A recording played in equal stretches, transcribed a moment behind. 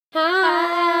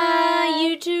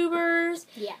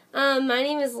My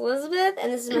name is Elizabeth,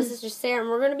 and this is my sister Sarah, and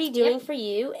we're going to be doing for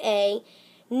you a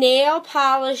nail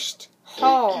polished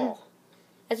haul.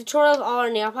 A tutorial of all our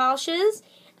nail polishes,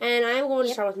 and I'm going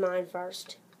to start with mine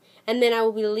first. And then I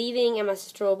will be leaving, and my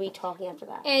sister will be talking after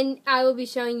that. And I will be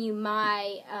showing you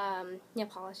my nail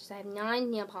polishes. I have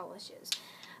 9 nail polishes.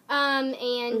 And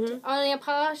our nail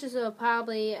polishes are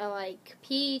probably like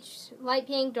peach, light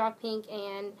pink, dark pink,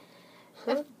 and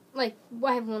I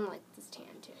have one like this tan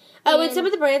too. Oh, and some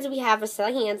of the brands that we have are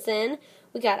Sally Hansen.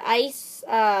 We got Ice,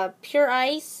 Pure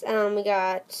Ice. We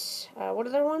got, what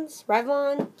other ones?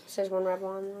 Revlon. So there's one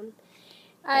Revlon one.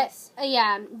 Yes.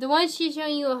 Yeah, the ones she's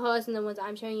showing you are hers, and the ones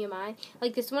I'm showing you are mine.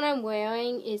 Like this one I'm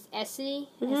wearing is Essie.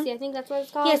 Essie, I think that's what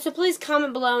it's called. Yeah, so please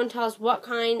comment below and tell us what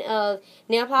kind of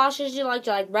nail polishes you like. Do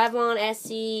you like Revlon,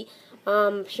 Essie,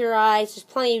 Pure Ice? There's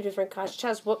plenty of different kinds. Tell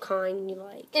us what kind you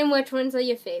like. And which ones are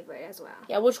your favorite as well.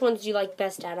 Yeah, which ones do you like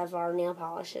best out of our nail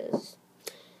polishes?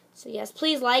 So yes,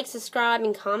 please like, subscribe,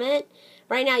 and comment.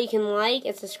 Right now you can like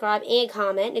and subscribe and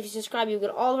comment. If you subscribe, you'll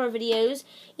get all of our videos.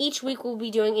 Each week we'll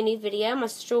be doing a new video. My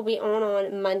sister will be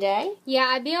on Monday. Yeah,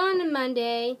 I'll be on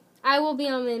Monday. I will be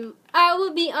on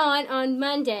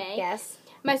Monday. Yes.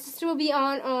 My sister will be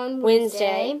on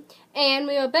Wednesday. And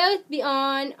we will both be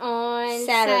on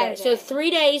Saturday. So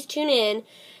 3 days, tune in.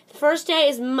 The first day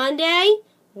is Monday,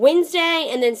 Wednesday,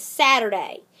 and then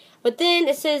Saturday. But then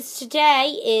it says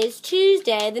today is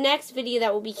Tuesday. The next video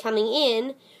that will be coming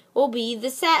in will be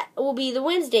the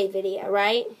Wednesday video,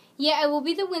 right? Yeah, it will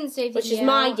be the Wednesday video. Which is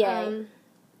my day.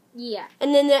 Yeah.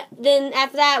 And then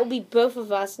after that will be both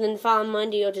of us, and then the following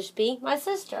Monday will just be my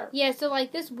sister. Yeah, so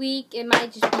like this week it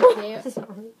might just be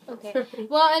okay.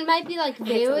 Well, it might be like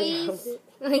varies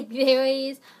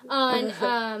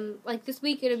on like this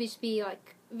week it'll just be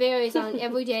like varies on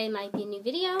every day might be a new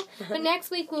video. But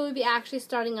next week we will be actually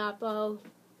starting up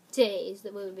days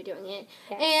that we will be doing it.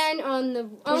 Yes. And on the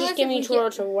we're just giving you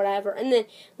tutorials or whatever. And then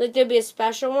like there'll be a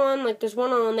special one, like there's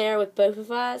one on there with both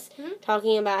of us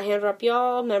talking about Hounder Up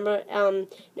Y'all. Remember,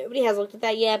 nobody has looked at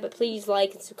that yet, but please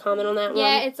like and comment on that one.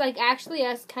 Yeah, it's like actually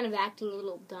us kind of acting a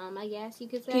little dumb, I guess you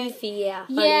could say. Goofy, yeah.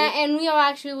 Funny. Yeah, and we are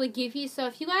actually goofy, so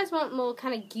if you guys want more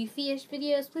kind of goofy-ish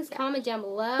videos, please comment down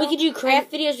below. We could do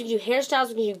craft videos, we could do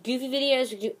hairstyles, we could do goofy videos,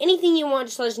 we could do anything you want.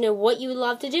 Just let us know what you would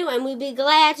love to do, and we'd be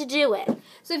glad to do it.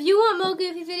 So if you want more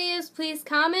goofy videos, please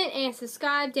comment and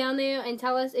subscribe down there and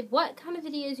tell us what kind of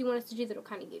videos you want us to do that are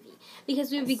kind of goofy.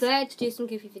 Because we would be glad to do some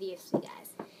goofy videos for you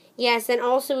guys. Yes, and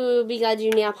also we would be glad to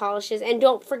do nail polishes. And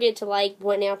don't forget to like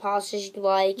what nail polishes you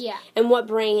like. Yeah. And what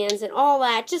brands and all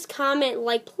that. Just comment,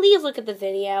 please look at the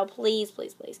video. Please,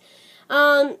 please, please.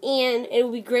 And it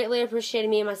would be greatly appreciated.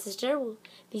 Me and my sister will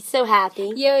be so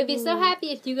happy. Yeah, we'd be so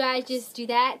happy if you guys just do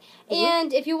that.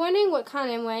 And if you're wondering what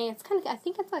kind I'm wearing, it's kind of, I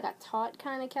think it's like a taut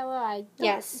kind of color.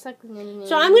 Yes. It's like, so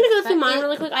I'm going to go through mine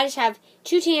really quick. I just have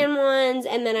 2 tan ones,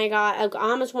 and then I got an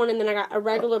almost one, and then I got a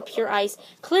regular Pure Ice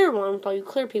clear one with all you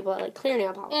clear people that like clear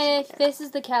nail polish. And if this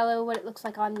is the color, what it looks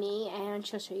like on me, and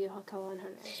she'll show you her color on her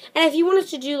nose. And if you want us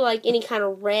to do like any kind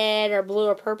of red or blue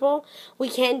or purple, we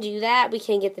can do that. We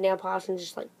can get the nail polish and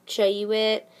just like show you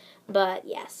it. But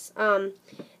yes.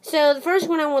 So the first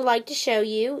one I would like to show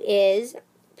you is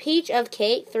Peach of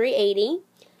Cake 380.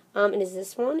 It is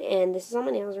this one, and this is on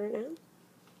my nails right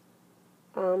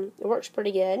now. It works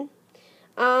pretty good.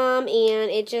 And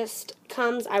it just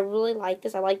comes, I really like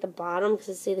this. I like the bottom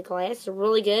because see the glass. It's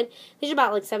really good. These are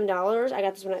about like $7. I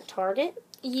got this one at Target.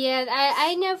 Yeah,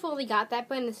 I never fully got that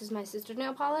brand. This is my sister's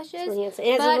nail polishes. And it has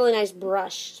a really nice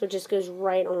brush, so it just goes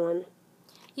right on.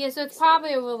 Yeah, so it's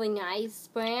probably a really nice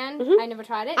brand. I never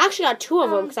tried it. I actually got 2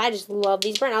 of them because I just love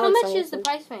these brands. How much is the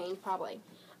price range, probably?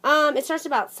 It starts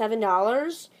about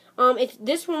 $7. If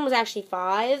this one was actually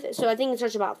 $5, so I think it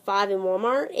starts about $5 in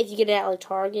Walmart. If you get it at like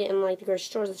Target and like the grocery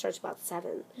stores, it starts about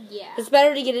 $7. Yeah, it's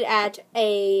better to get it at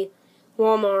a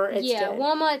Walmart. It's good.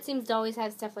 Walmart seems to always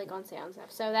have stuff like on sale and stuff.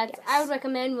 So that's I would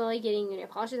recommend really getting your nail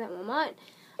polishes at Walmart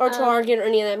or Target or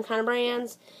any of them kind of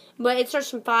brands. But it starts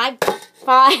from $5.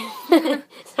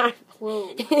 Sorry.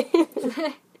 Whoa.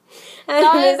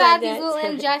 Sorry about these little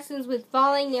injections with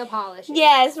falling nail polish.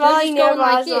 Yes, falling nail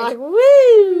polish. Like,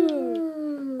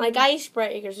 woo! Like ice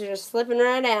breakers, they're just slipping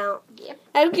right out. Yep.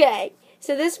 Okay,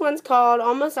 so this one's called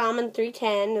Almost Almond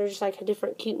 310. They're just like a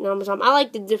different cute numbers on them. I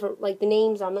like the different, like the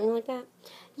names on them. You like that?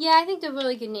 Yeah, I think they're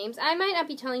really good names. I might not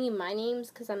be telling you my names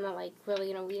because I'm not like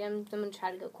really going to read them. I'm going to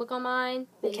try to go quick on mine.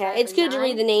 Okay, it's good to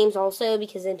read the names also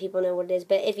because then people know what it is.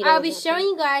 But if you don't, I'll be showing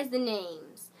you guys the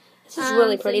names. This is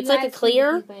really pretty. It's like a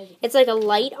clear. It's like a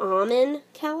light almond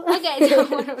color. Okay, so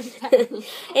what are we saying?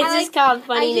 It's just called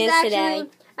Funniness Today.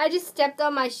 I just stepped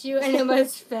on my shoe and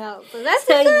almost fell. So that's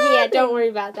yeah, don't worry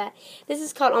about that. This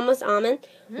is called Almost Almond.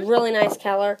 Really nice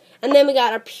color. And then we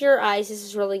got our Pure Ice. This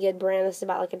is really good brand. This is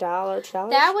about like $1, $2.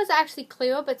 That was actually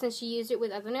clear, but since she used it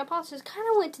with other nail polishes, kind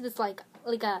of went to this like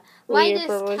a lightest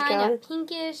kind of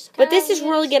pinkish. But this is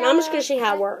really good. I'm just going to show you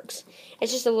how it works.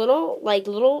 It's just a little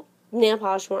nail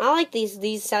polish one. I like these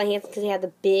Sally Hansen because they have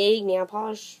the big nail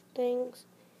polish things.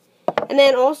 And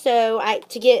then also,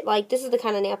 to get, like, this is the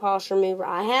kind of nail polish remover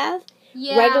I have.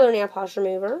 Yeah. Regular nail polish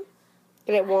remover.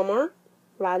 Get it at Walmart.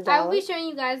 $5. I will be showing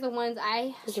you guys the ones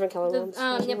different color ones.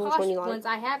 Nail polish ones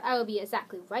I have. I will be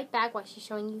exactly right back while she's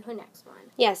showing you her next one.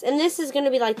 Yes, and this is going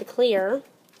to be like the clear.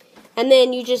 And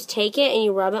then you just take it and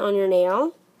you rub it on your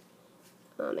nail.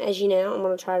 As you know, I'm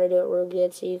going to try to do it real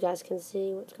good so you guys can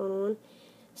see what's going on.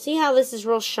 See how this is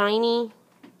real shiny?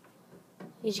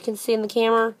 As you can see in the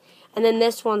camera. And then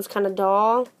this one's kind of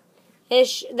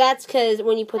dull-ish. That's because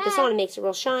when you put this on, it makes it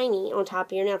real shiny on top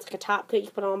of your nail. It's like a top coat you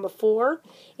put on before.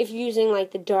 If you're using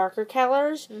like the darker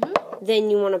colors, then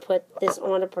you want to put this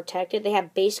on to protect it. They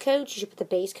have base coats. You should put the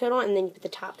base coat on, and then you put the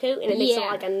top coat, and it makes it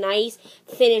like a nice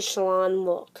finished salon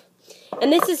look.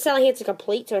 And this is Sally Hansen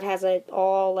Complete, so it has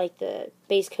all like the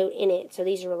base coat in it. So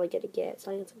these are really good to get.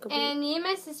 Sally Hansen Complete. And me and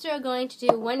my sister are going to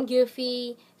do one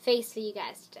goofy face for you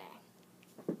guys today.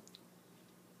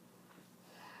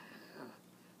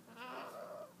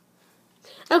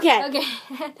 Okay.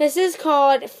 This is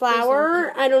called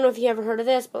Flower. I don't know if you ever heard of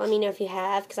this, but let me know if you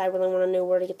have, because I really want to know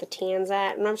where to get the tans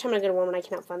at. And every time I go to Walmart, I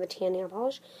cannot find the tan nail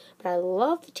polish. But I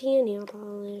love the tan nail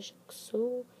polish. It looks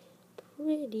so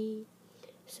pretty.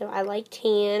 So I like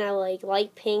tan. I like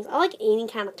light pinks. I like any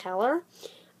kind of color.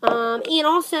 And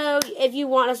also, if you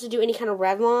want us to do any kind of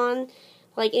Revlon,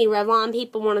 like any Revlon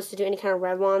people want us to do any kind of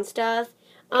Revlon stuff,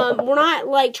 we're not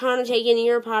like trying to take any of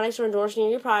your products or endorse any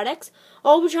of your products.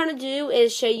 All we're trying to do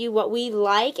is show you what we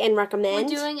like and recommend.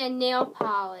 We're doing a nail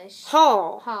polish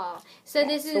haul. So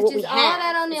this is just all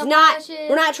that on nail polishes.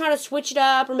 We're not trying to switch it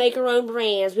up or make our own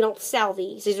brands. We don't sell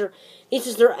these. These are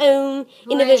their own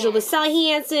individual. The Sally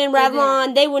Hansen,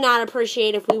 Revlon, they would not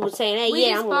appreciate if we were saying, hey, we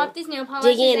just bought these nail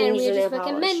polishes and we're just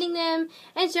recommending them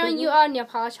and showing you our nail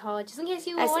polish haul, just in case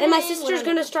you want. And my sister's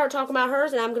going to start talking about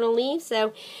hers, and I'm going to leave.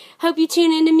 So hope you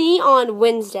tune in to me on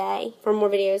Wednesday for more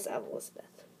videos of Elizabeth.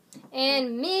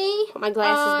 And me. Put my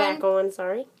glasses back on.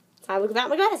 Sorry. I look without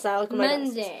my glasses. I look with my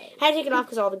glasses. Monday. I had to take it off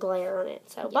because of all the glare on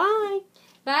it. So bye.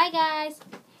 Bye, guys.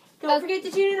 Don't forget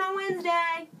to tune in on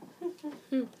Wednesday.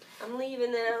 I'm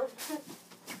leaving now.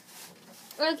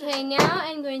 Okay, now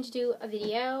I'm going to do a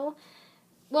video.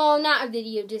 Well, not a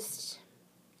video, just,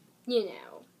 you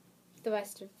know, the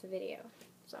rest of the video.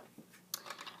 So,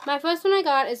 my first one I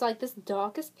got is like this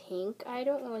darkest pink. I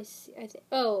don't really see.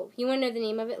 Oh, you want to know the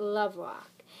name of it? Love Rock.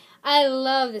 I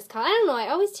love this color. I don't know. I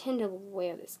always tend to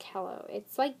wear this color.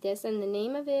 It's like this, and the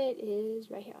name of it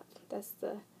is right here. That's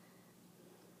the.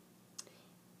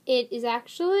 It is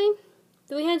actually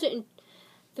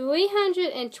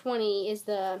 320 is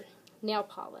the nail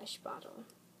polish bottle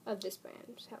of this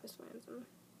brand. Sally Hansen.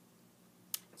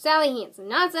 Sally Hansen,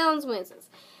 not Sally Hansen's.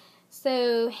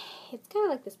 So it's kind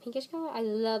of like this pinkish color. I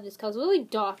love this color. It's really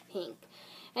dark pink.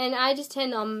 And I just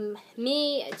tend,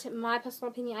 my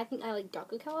personal opinion, I think I like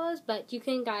darker colors, but you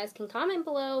guys can comment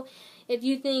below if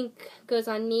you think goes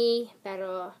on me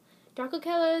better darker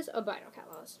colors or brighter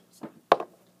colors. So.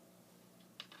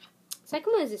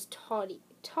 Second one is this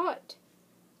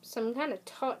some kind of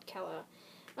taupe color.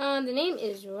 The name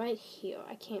is right here.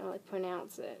 I can't really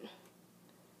pronounce it,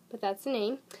 but that's the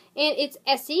name. And it's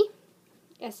Essie.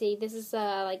 This is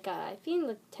like I think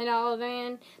like $10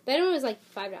 brand. The other one was like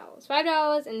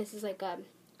 $5, and this is like a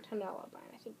 $10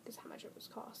 brand. I think is how much it was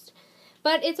cost.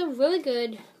 But it's a really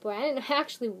good brand, and I'm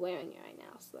actually wearing it right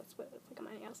now, so that's what it looks like on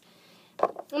my nails.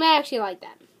 And I actually like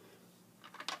that.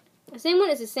 The same one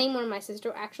is the same one my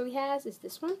sister actually has. Is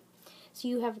this one? So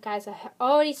you have guys that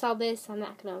already saw this. I'm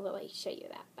not gonna really show you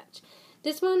that much.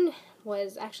 This one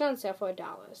was actually on sale for $1,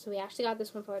 so we actually got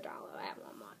this one for $1 at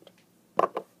Walmart.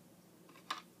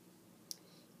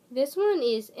 This one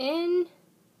is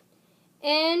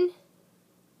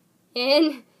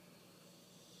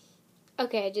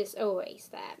okay, just erase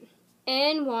that.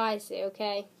 NYC,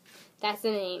 okay? That's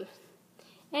the name.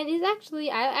 And it's actually,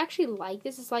 I actually like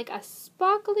this. It's like a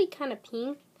sparkly kind of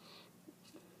pink.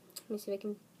 Let me see if I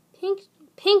can,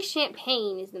 pink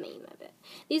champagne is the name of it.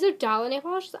 These are dollar nail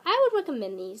polishes. I would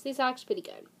recommend these. These are actually pretty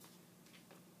good.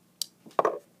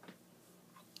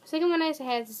 Second one I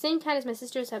have the same kind as my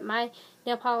sister's. That my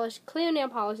nail polish, clear nail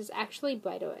polish, is actually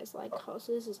brighter as like hers.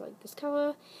 So this is like this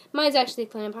color. Mine's actually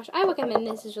clear nail polish. I recommend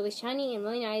this. It's really shiny and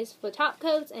really nice for top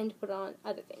coats and to put on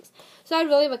other things. So I'd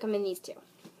really recommend these two.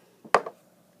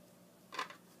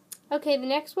 Okay, the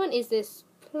next one is this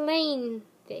plain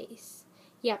face.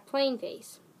 Yeah, plain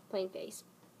face. Plain face.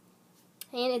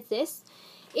 And it's this.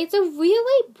 It's a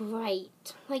really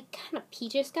bright, like, kind of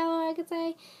peaches color, I could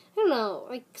say. I don't know,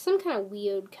 like, some kind of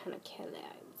weird kind of color.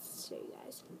 Let's show you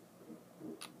guys.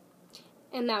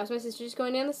 And that was my sister just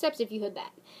going down the steps, if you heard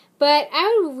that. But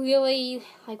I would really,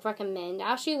 like, recommend.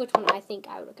 I'll show you which one I think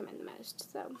I would recommend the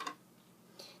most. So,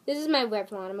 this is my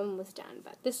Revlon. I'm almost done,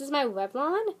 but this is my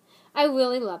Revlon. I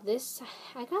really love this.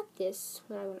 I got this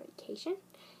when I went on vacation,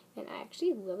 and I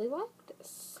actually really like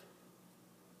this.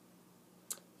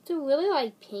 It's a really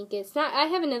light pink. It's not. I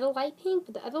have another light pink,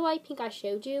 but the other light pink I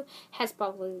showed you has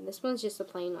sparkles in. This one's just a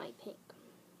plain light pink.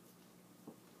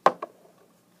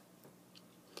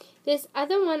 This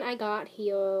other one I got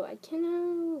here, I can't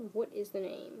know, what is the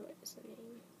name? What is the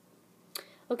name?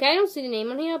 Okay, I don't see the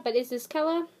name on here, but it's this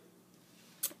color.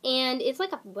 And it's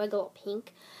like a regular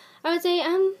pink. I would say,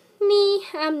 I'm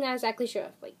not exactly sure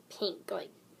if, like, pink, like,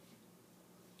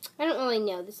 I don't really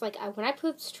know. This, like, when I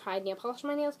tried nail polish on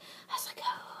my nails, I was like,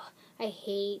 oh, I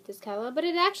hate this color. But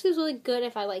it actually is really good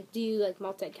if I, like, do, like,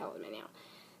 multi-color my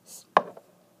nails.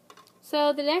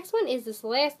 So, the next one is this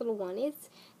last little one. It's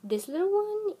this little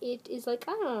one. It is, like,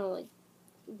 I don't know, like,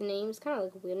 the name is kind of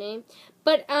like a weird name.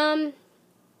 But,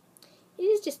 it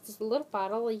is just this little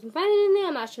bottle. You can find it in there.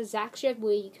 I'm not sure exactly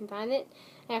where you can find it.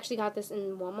 I actually got this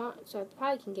in Walmart, so I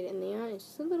probably can get it in there. It's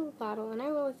just a little bottle, and I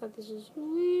really thought this was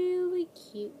really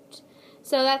cute.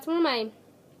 So that's one of my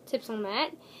tips on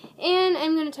that. And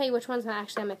I'm going to tell you which ones are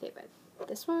actually my favorite.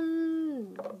 This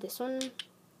one, this one,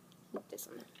 this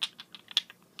one.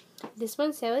 This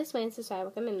one's Sally Swanson, so I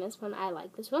recommend this one. I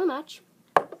like this really much.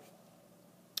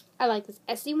 I like this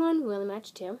Essie one really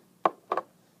much, too.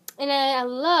 And I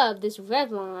love this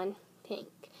Revlon pink.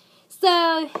 So,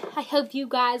 I hope you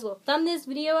guys will thumb this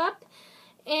video up.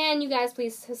 And you guys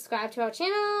please subscribe to our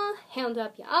channel. Hand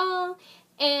up y'all.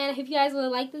 And I hope you guys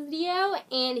will like this video.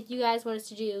 And if you guys want us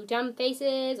to do dumb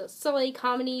faces or silly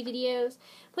comedy videos,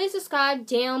 please subscribe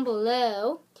down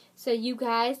below. So you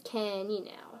guys can, you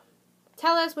know,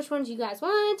 tell us which ones you guys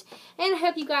want. And I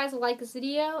hope you guys will like this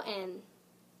video. And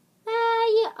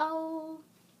bye y'all.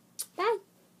 Bye.